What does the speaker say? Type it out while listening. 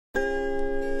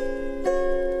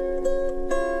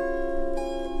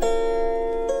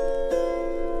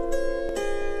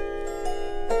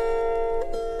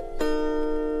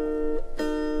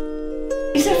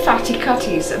fatty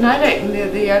cutties, and I reckon they're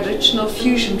the original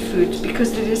fusion food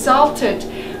because they resulted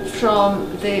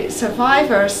from the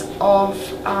survivors of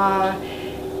a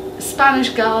Spanish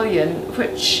galleon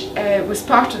which was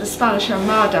part of the Spanish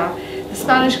Armada. The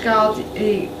Spanish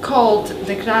galleon called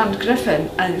the Grand Griffin,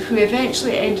 and who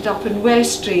eventually ended up in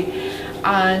Westray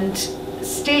and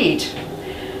stayed.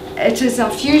 It is a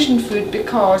fusion food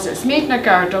because it's made in a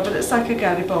girdle, but it's like a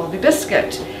Garibaldi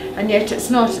biscuit, and yet it's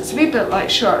not. It's a wee bit like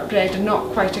shortbread and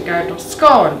not quite a girdle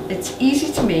scone. It's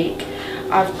easy to make.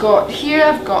 I've got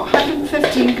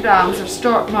 115 grams of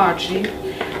stock margarine.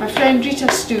 My friend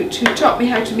Rita Stute, who taught me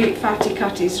how to make fatty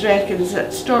cutties, reckons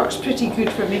that stock's pretty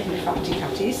good for making fatty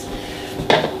cutties.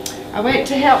 I went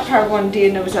to help her one day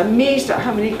and I was amazed at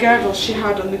how many girdles she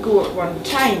had on the go at one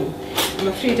time. I'm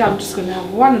afraid I'm just going to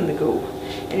have one on the go.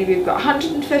 Anyway, we've got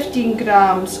 115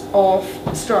 grams of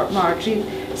stock margarine,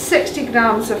 60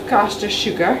 grams of caster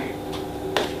sugar,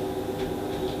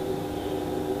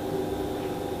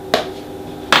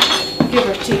 give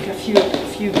or take a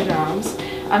few grams,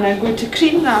 and I'm going to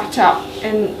cream that up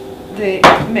in the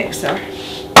mixer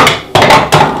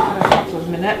for a couple of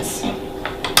minutes.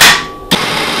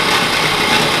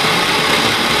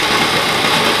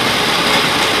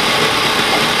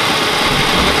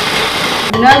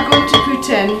 I'm now going to put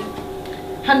in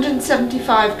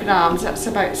 175 grams, that's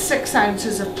about 6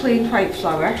 ounces of plain white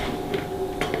flour,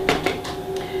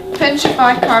 a pinch of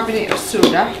bicarbonate of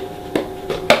soda,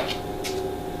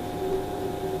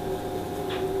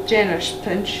 generous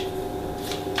pinch,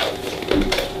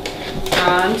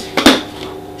 and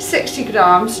 60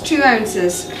 grams, 2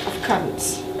 ounces of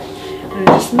currants. And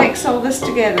I just mix all this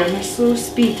together in a slow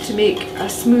speed to make a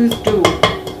smooth dough.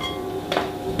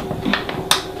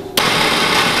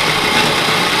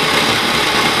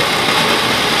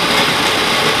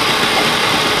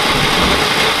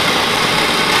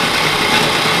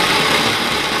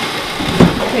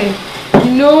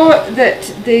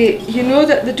 You know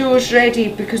that the dough is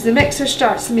ready because the mixer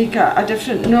starts to make a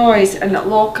different noise, and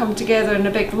it'll all come together in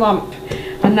a big lump,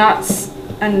 and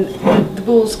the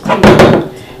bowl's clean.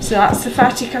 So that's the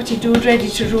fatty cutty dough ready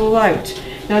to roll out.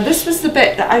 Now this was the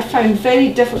bit that I found very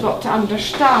difficult to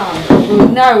understand. Well,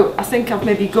 now I think I've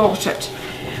maybe got it.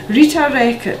 Rita, I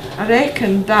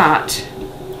reckon that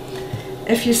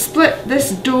if you split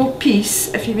this dough piece,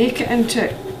 if you make it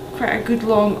into quite a good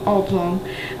long oblong,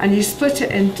 and you split it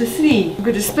into 3. I'm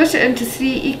going to split it into 3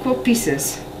 equal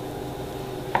pieces.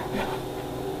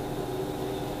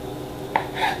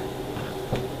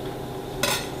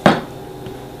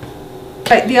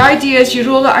 Right, the idea is you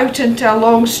roll it out into a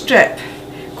long strip,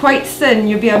 quite thin.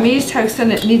 You'll be amazed how thin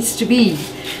it needs to be,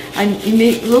 and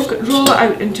you roll it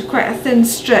out into quite a thin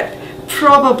strip,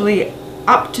 probably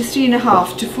up to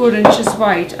 3.5 to 4 inches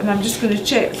wide, and I'm just going to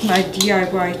check with my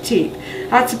DIY tape.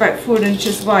 That's about 4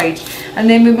 inches wide, and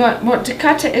then we want to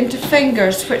cut it into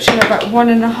fingers which are about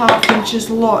 1.5 inches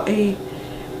long,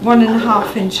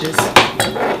 1.5 inches,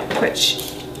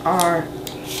 which are,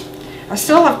 I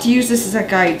still have to use this as a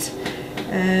guide.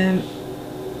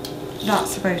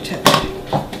 That's about it.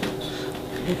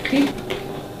 Okay.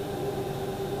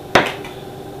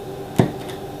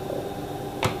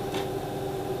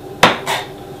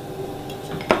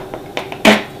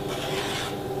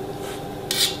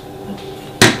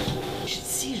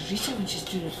 Rita when she's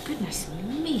doing it, goodness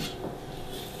me.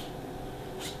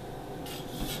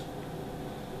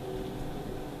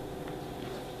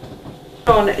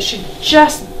 On it should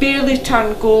just barely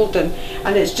turn golden,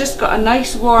 and it's just got a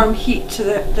nice warm heat to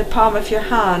the palm of your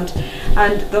hand,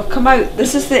 and they'll come out.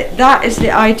 That is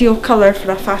the ideal colour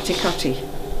for a fatty cutty.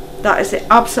 That is the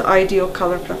absolute ideal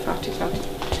colour for a fatty cutty.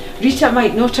 Rita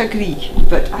might not agree,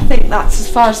 but I think that's as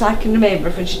far as I can remember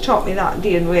when she taught me that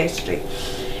day in Westray.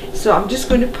 So I'm just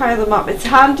going to pile them up. It's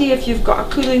handy if you've got a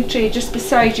cooling tray just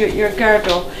beside your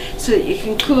girdle so that you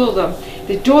can cool them.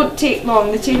 They don't take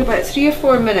long, they take about 3 or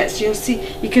 4 minutes. You'll see,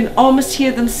 you can almost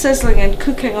hear them sizzling and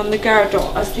cooking on the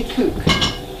girdle as they cook.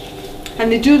 And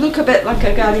they do look a bit like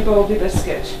a Garibaldi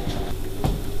biscuit.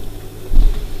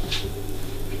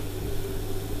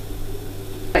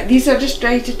 These are just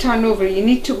ready to turn over. You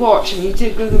need to watch and you do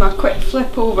give them a quick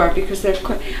flip over because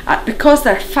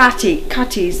they're fatty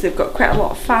cutties. They've got quite a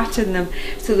lot of fat in them,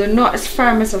 so they're not as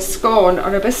firm as a scone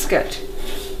or a biscuit.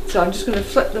 So I'm just going to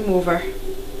flip them over,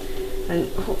 and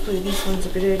hopefully these ones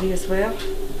will be ready as well.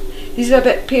 These are a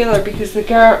bit paler because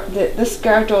this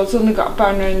girdle's only got a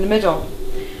burner in the middle.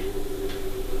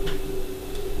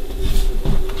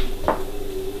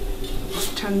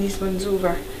 Just turn these ones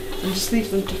over and just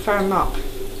leave them to firm up.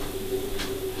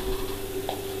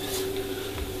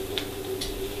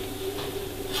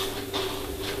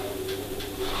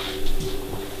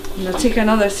 and they'll take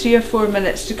another 3 or 4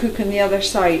 minutes to cook on the other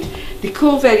side. They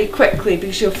cool very quickly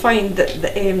because you'll find that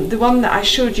the one that I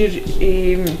showed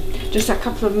you just a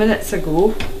couple of minutes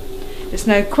ago is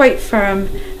now quite firm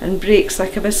and breaks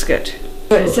like a biscuit.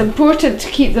 But it's important to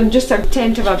keep them just a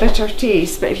tint of a bitter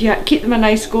taste, but if you keep them a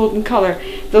nice golden colour,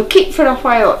 they'll keep for a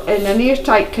while in an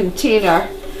airtight container,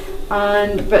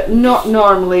 but not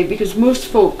normally, because most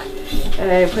folk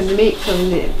when they make them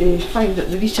they find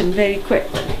that they're eaten very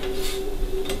quickly.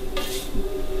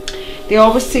 They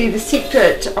always say the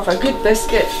secret of a good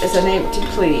biscuit is an empty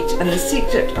plate, and the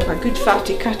secret of a good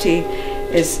fatty cuttie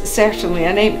is certainly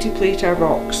an empty plate or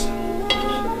box.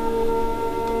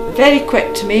 Very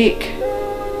quick to make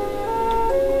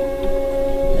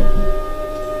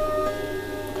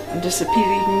and disappear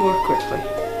even more quickly.